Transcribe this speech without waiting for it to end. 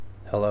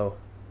Hello,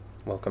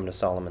 welcome to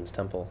Solomon's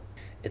Temple.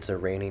 It's a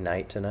rainy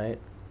night tonight,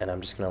 and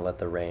I'm just gonna let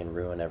the rain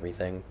ruin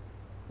everything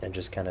and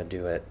just kind of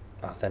do it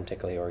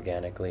authentically,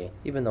 organically,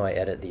 even though I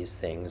edit these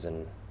things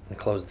and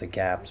close the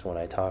gaps when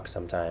I talk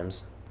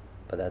sometimes.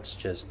 But that's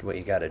just what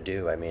you gotta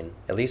do. I mean,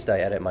 at least I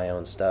edit my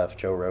own stuff.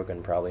 Joe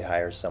Rogan probably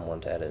hires someone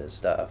to edit his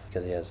stuff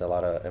because he has a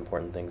lot of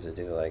important things to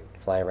do, like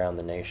fly around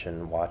the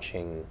nation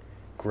watching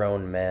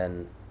grown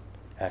men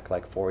act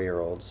like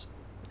 4-year-olds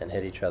and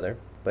hit each other.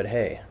 But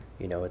hey,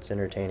 it's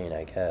entertaining,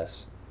 I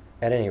guess.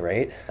 At any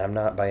rate, I'm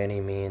not by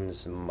any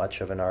means much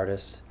of an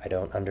artist. I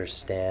don't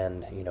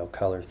understand,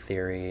 color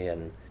theory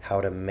and how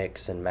to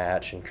mix and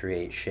match and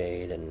create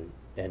shade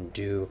and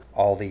do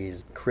all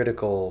these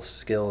critical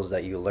skills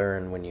that you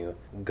learn when you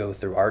go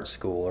through art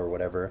school or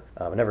whatever.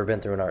 I've never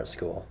been through an art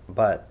school,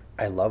 but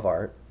I love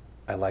art.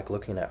 I like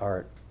looking at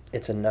art.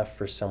 It's enough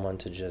for someone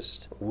to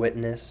just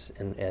witness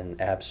and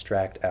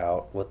abstract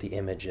out what the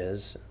image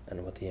is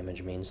and what the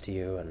image means to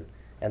you and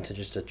to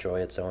just enjoy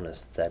its own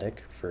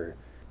aesthetic for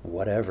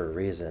whatever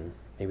reason.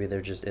 Maybe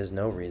there just is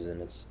no reason.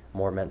 It's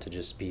more meant to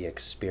just be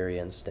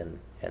experienced and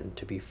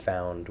to be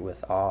found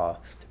with awe,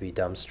 to be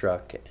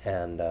dumbstruck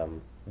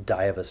and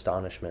die of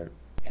astonishment.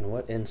 And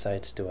what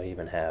insights do I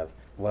even have?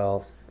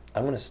 Well,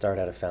 I'm going to start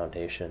at a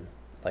foundation.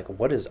 Like,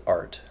 what is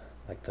art?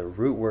 Like the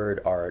root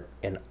word art,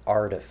 an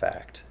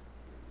artifact.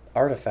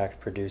 Artifact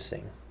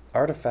producing.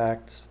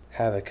 Artifacts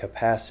have a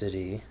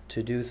capacity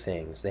to do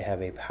things. They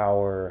have a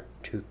power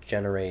to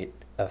generate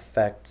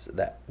effects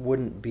that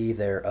wouldn't be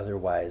there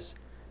otherwise.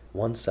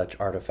 One such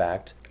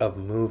artifact of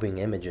moving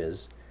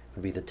images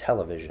would be the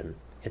television.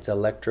 It's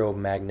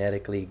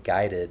electromagnetically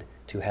guided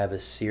to have a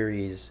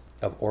series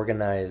of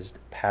organized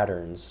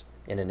patterns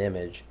in an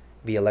image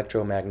be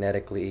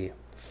electromagnetically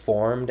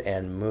formed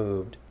and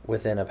moved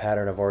within a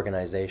pattern of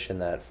organization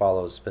that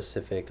follows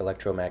specific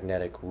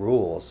electromagnetic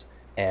rules,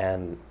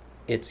 and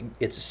it's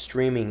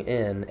streaming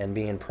in and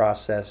being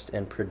processed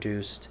and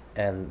produced,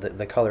 and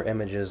the color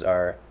images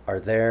are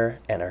there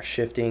and are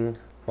shifting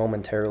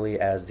momentarily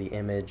as the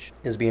image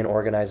is being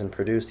organized and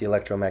produced. The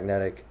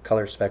electromagnetic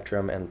color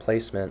spectrum and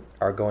placement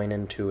are going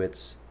into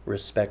its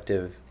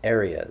respective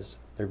areas.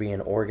 They're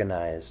being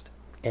organized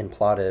and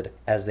plotted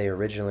as they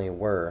originally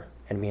were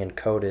and being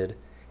coded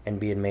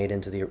and being made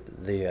into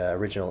the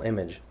original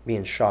image,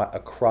 being shot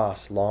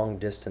across long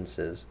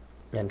distances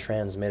and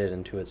transmitted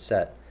into its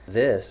set.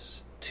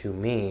 This, to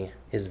me,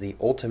 is the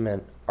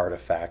ultimate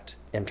artifact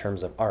in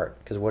terms of art.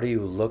 Because what are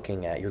you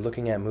looking at? You're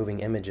looking at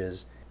moving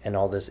images and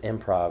all this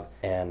improv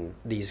and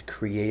these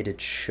created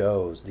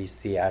shows, these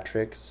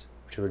theatrics,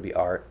 which would be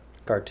art,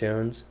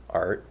 cartoons,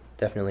 art,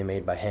 definitely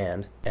made by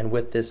hand. And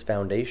with this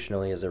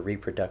foundationally is a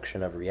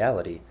reproduction of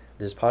reality.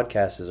 This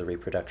podcast is a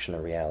reproduction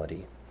of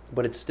reality.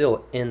 But it's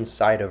still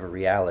inside of a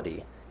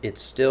reality.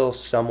 It's still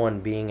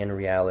someone being in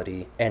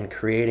reality and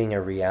creating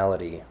a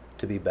reality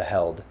to be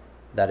beheld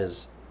that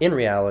is in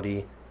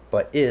reality,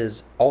 but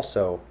is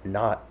also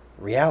not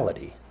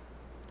reality.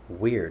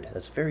 Weird.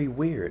 That's very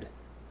weird.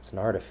 It's an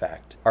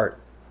artifact. Art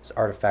is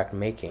artifact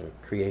making,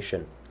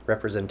 creation,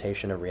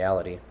 representation of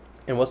reality.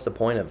 And what's the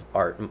point of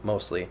art,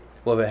 mostly?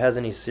 Well, if it has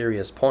any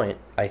serious point,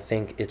 I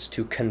think it's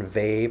to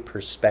convey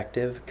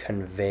perspective,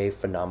 convey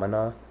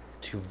phenomena,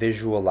 to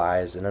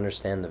visualize and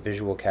understand the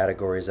visual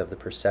categories of the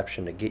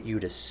perception, to get you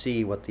to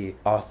see what the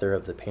author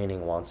of the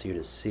painting wants you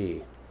to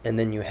see. And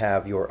then you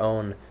have your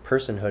own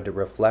personhood to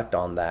reflect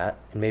on that,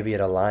 and maybe it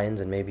aligns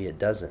and maybe it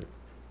doesn't.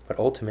 But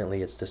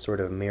ultimately it's to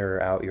sort of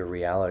mirror out your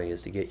reality,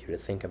 is to get you to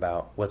think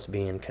about what's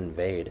being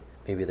conveyed.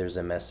 Maybe there's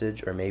a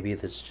message, or maybe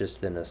it's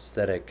just an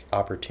aesthetic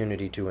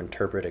opportunity to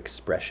interpret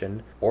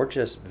expression, or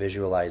just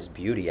visualize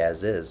beauty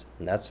as is,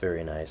 and that's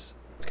very nice.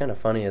 It's kind of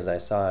funny, as I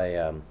saw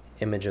a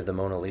image of the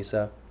Mona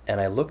Lisa,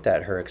 and I looked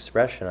at her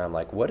expression, I'm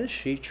like, what is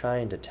she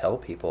trying to tell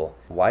people?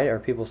 Why are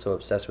people so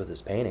obsessed with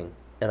this painting?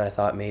 And I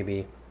thought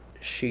maybe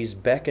she's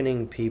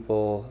beckoning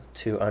people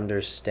to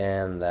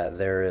understand that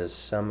there is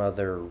some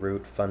other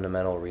root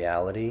fundamental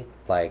reality.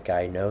 Like,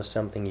 I know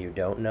something you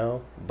don't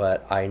know,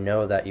 but I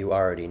know that you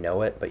already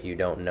know it, but you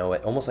don't know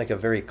it. Almost like a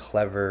very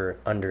clever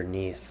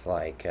underneath,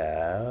 like,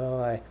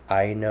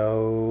 I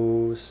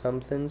know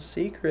something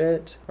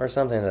secret, or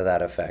something to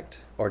that effect.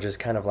 Or just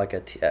kind of like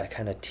a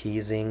kind of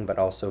teasing, but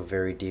also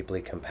very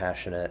deeply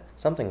compassionate.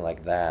 Something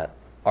like that.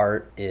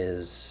 Art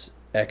is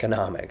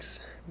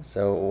economics.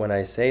 So when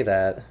I say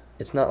that,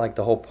 it's not like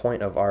the whole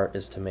point of art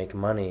is to make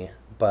money,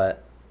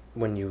 but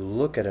when you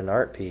look at an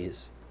art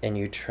piece and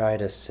you try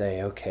to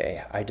say,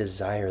 okay, I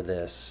desire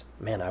this,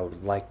 man, I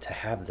would like to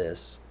have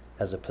this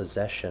as a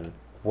possession,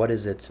 what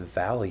is its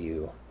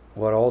value?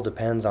 Well, it all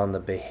depends on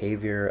the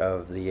behavior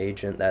of the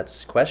agent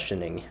that's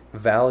questioning.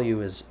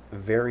 Value is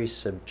very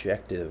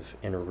subjective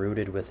and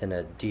rooted within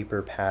a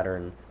deeper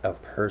pattern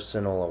of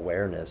personal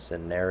awareness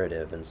and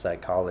narrative and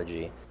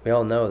psychology. We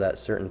all know that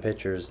certain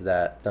pictures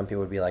that some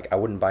people would be like, I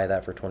wouldn't buy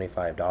that for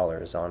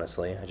 $25,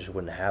 honestly. I just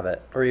wouldn't have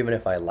it. Or even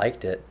if I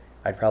liked it,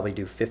 I'd probably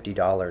do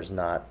 $50,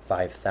 not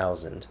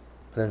 $5,000.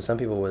 But then some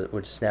people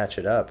would snatch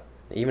it up,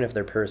 even if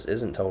their purse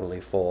isn't totally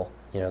full.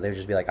 They'd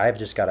just be like, I've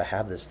just got to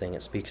have this thing.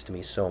 It speaks to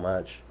me so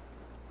much.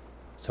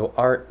 So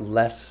art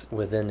less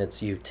within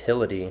its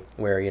utility,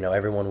 where,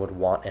 everyone would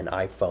want an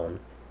iPhone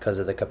because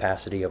of the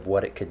capacity of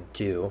what it could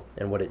do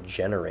and what it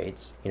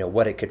generates,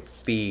 what it could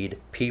feed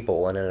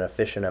people in an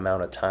efficient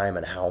amount of time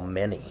and how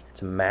many.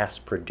 It's mass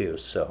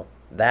produced. So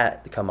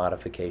that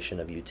commodification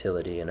of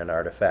utility in an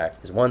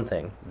artifact is one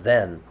thing.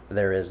 Then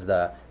there is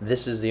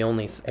this is the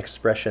only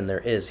expression there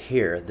is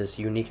here, this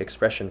unique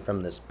expression from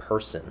this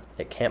person.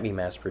 It can't be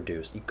mass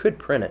produced. You could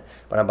print it,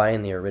 but I'm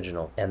buying the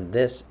original. And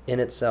this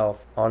in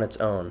itself, on its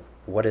own,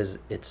 what is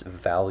its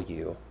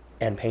value?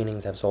 And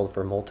paintings have sold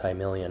for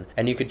multi-million.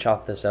 And you could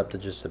chop this up to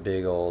just a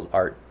big old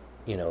art,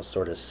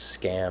 sort of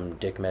scam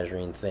dick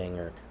measuring thing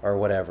or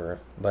whatever.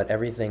 But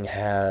everything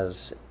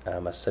has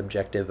a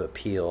subjective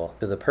appeal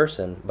to the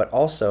person, but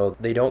also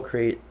they don't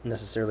create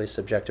necessarily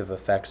subjective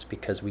effects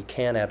because we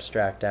can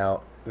abstract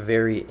out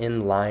very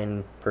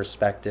in-line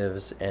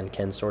perspectives and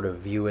can sort of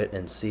view it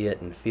and see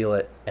it and feel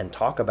it and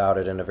talk about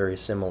it in a very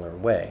similar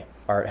way.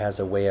 Art has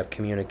a way of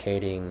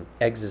communicating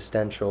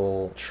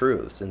existential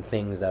truths and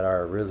things that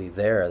are really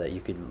there that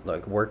you could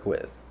work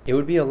with. It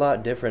would be a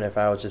lot different if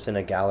I was just in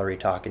a gallery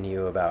talking to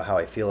you about how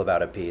I feel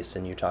about a piece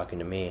and you talking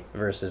to me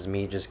versus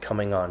me just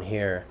coming on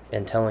here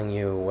and telling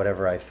you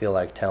whatever I feel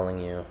like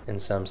telling you. In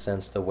some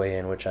sense, the way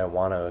in which I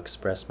want to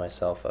express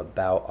myself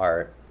about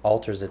art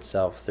alters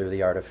itself through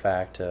the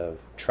artifact of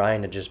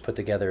trying to just put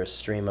together a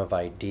stream of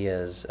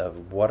ideas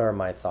of what are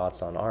my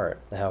thoughts on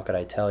art. How could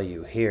I tell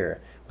you here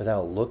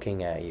without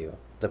looking at you?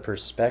 The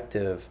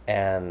perspective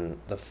and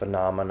the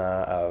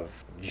phenomena of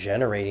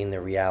generating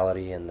the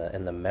reality and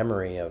the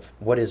memory of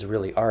what is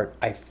really art.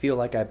 I feel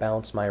like I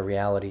bounce my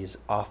realities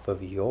off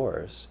of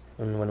yours.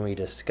 And when we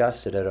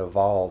discuss it, it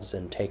evolves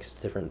and takes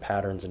different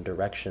patterns and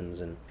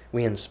directions, and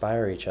we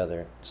inspire each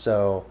other.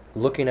 So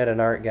looking at an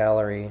art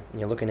gallery,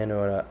 you're looking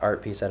into an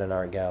art piece at an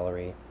art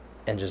gallery,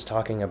 and just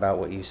talking about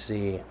what you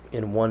see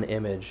in one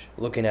image,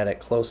 looking at it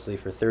closely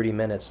for 30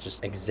 minutes,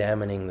 just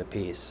examining the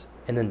piece,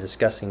 and then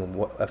discussing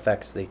what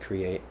effects they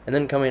create. And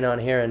then coming on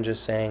here and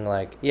just saying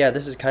yeah,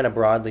 this is kind of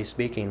broadly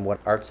speaking what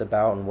art's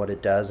about and what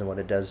it does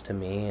to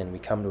me, and we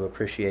come to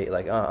appreciate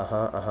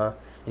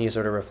and you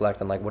sort of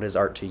reflect on what is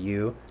art to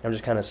you. I'm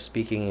just kind of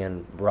speaking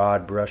in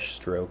broad brush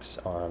strokes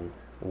on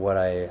what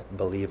I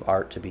believe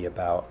art to be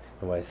about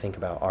and what I think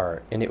about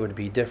art. And it would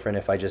be different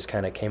if I just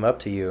kind of came up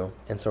to you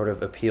and sort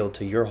of appealed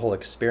to your whole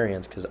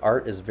experience, because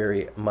art is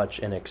very much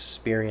an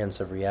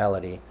experience of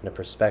reality and a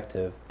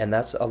perspective. And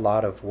that's a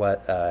lot of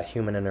what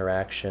human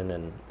interaction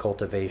and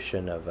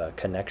cultivation of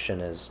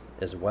connection is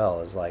as well.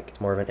 Is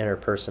it's more of an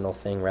interpersonal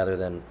thing rather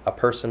than a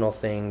personal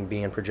thing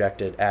being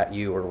projected at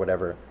you or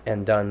whatever,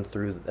 and done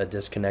through a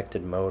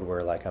disconnected mode where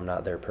I'm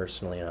not there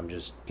personally and I'm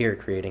just here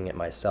creating it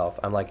myself.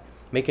 I'm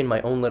making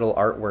my own little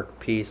artwork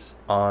piece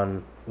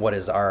on what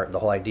is art, the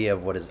whole idea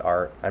of what is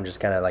art. I'm just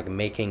kind of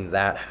making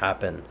that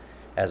happen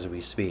as we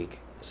speak.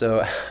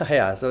 So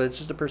yeah, so it's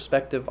just a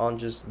perspective on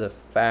just the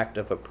fact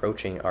of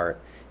approaching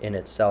art in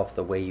itself.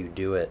 The way you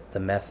do it, the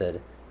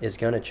method, is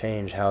going to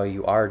change how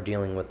you are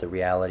dealing with the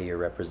reality you're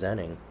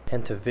representing.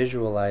 And to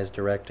visualize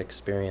direct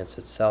experience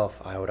itself,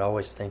 I would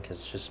always think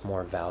is just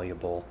more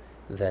valuable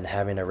than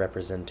having a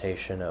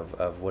representation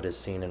of what is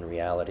seen in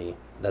reality.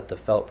 That the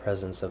felt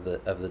presence of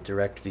the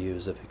direct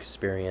views of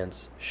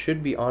experience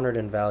should be honored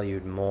and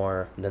valued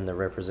more than the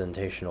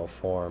representational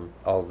form.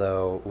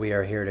 Although we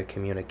are here to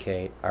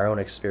communicate our own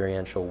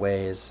experiential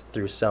ways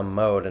through some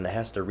mode, and it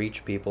has to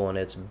reach people, and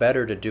it's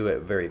better to do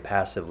it very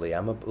passively.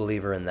 I'm a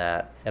believer in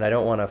that, and I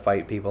don't want to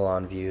fight people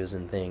on views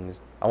and things.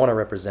 I want to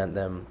represent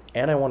them,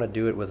 and I want to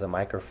do it with a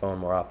microphone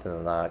more often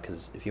than not,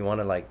 because if you want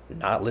to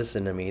not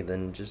listen to me,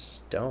 then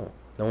just don't.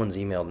 No one's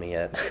emailed me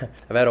yet.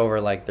 I've had over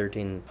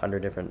 1,300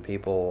 different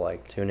people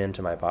tune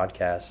into my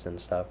podcast and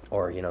stuff,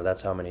 or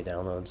that's how many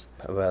downloads.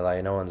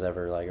 But no one's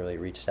ever really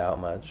reached out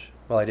much.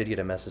 Well, I did get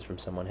a message from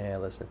someone, hey, I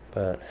listen.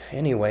 But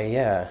anyway,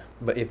 yeah.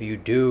 But if you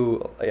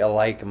do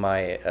like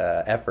my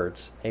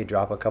efforts, hey,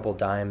 drop a couple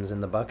dimes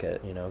in the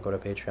bucket. Go to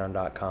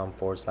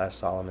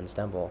patreon.com/Solomon's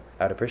Temple.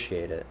 I'd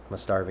appreciate it. I'm a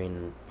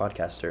starving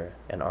podcaster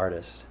and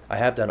artist. I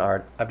have done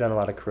art. I've done a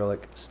lot of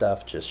acrylic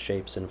stuff, just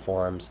shapes and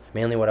forms.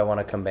 Mainly what I want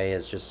to convey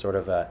is just sort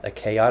of a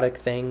chaotic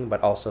thing,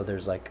 but also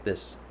there's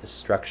this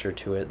structure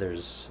to it.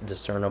 There's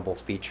discernible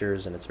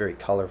features, and it's very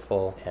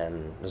colorful,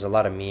 and there's a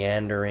lot of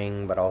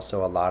meandering, but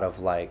also a lot of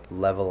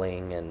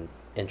leveling and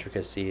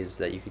intricacies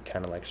that you could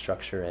kind of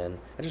structure in.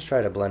 I just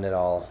try to blend it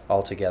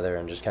all together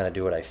and just kind of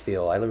do what I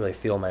feel. I literally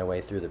feel my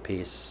way through the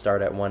piece,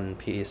 start at one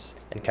piece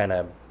and kind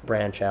of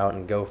branch out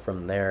and go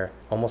from there,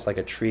 almost like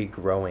a tree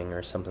growing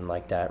or something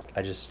like that.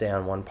 I just stay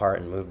on one part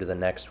and move to the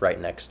next right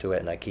next to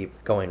it, and I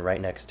keep going right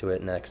next to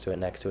it, next to it,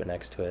 next to it,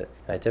 next to it.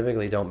 And I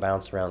typically don't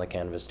bounce around the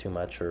canvas too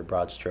much or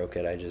broad stroke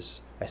it.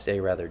 I stay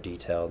rather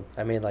detailed.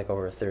 I made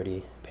over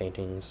 30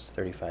 paintings,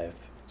 35,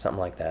 something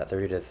like that.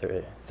 30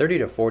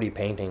 to 40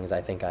 paintings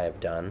I think I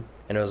have done,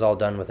 and it was all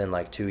done within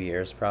 2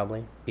 years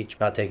probably, each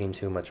not taking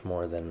too much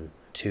more than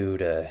 2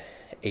 to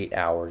 8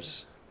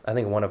 hours. I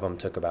think one of them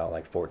took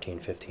about 14,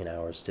 15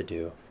 hours to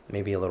do,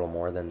 maybe a little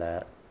more than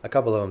that. A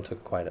couple of them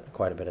took quite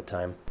a bit of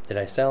time. Did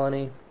I sell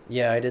any?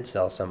 Yeah, I did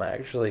sell some. I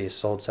actually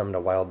sold some to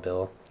Wild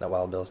Bill, that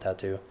Wild Bill's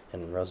tattoo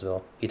in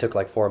Roseville. He took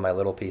like four of my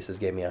little pieces,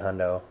 gave me a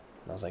hundo.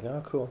 And I was like,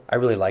 oh, cool. I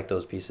really like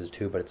those pieces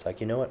too, but it's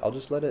like, you know what? I'll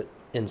just let it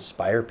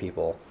inspire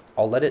people.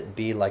 I'll let it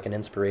be like an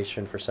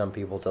inspiration for some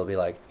people to be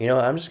like, you know,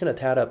 I'm just gonna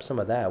tat up some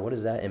of that. What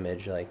is that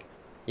image? Like,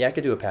 yeah, I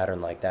could do a pattern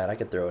like that. I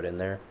could throw it in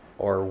there.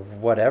 Or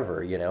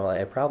whatever, you know.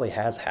 It probably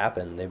has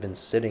happened. They've been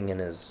sitting in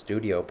his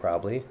studio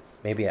probably,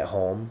 maybe at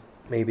home.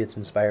 Maybe it's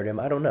inspired him.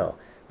 I don't know.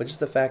 But just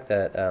the fact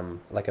that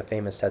like a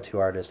famous tattoo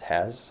artist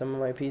has some of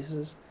my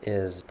pieces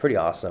is pretty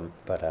awesome.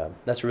 But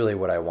that's really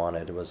what I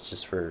wanted, was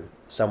just for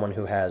someone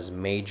who has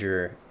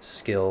major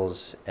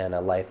skills and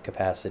a life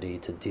capacity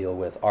to deal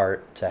with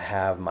art to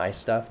have my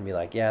stuff and be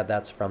like, yeah,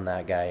 that's from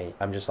that guy.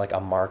 I'm just like a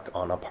mark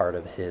on a part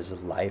of his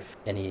life,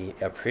 and he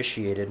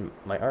appreciated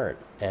my art,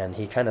 and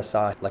he kind of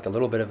saw like a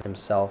little bit of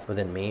himself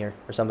within me, or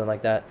something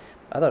like that.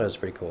 I thought it was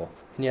pretty cool.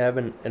 And yeah, I've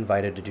been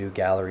invited to do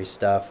gallery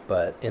stuff,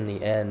 but in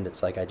the end,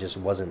 it's like I just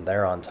wasn't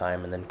there on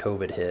time, and then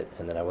COVID hit,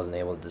 and then I wasn't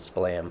able to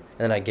display them.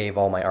 And then I gave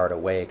all my art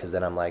away, because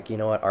then I'm like, you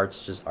know what,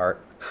 art's just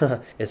art.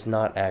 It's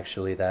not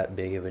actually that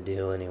big of a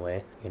deal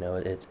anyway. You know,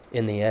 it's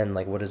in the end,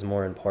 like what is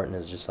more important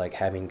is just like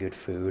having good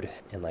food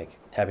and like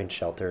having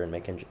shelter and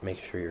make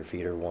sure your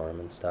feet are warm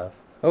and stuff.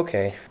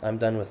 Okay, I'm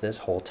done with this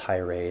whole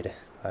tirade.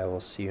 I will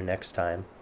see you next time.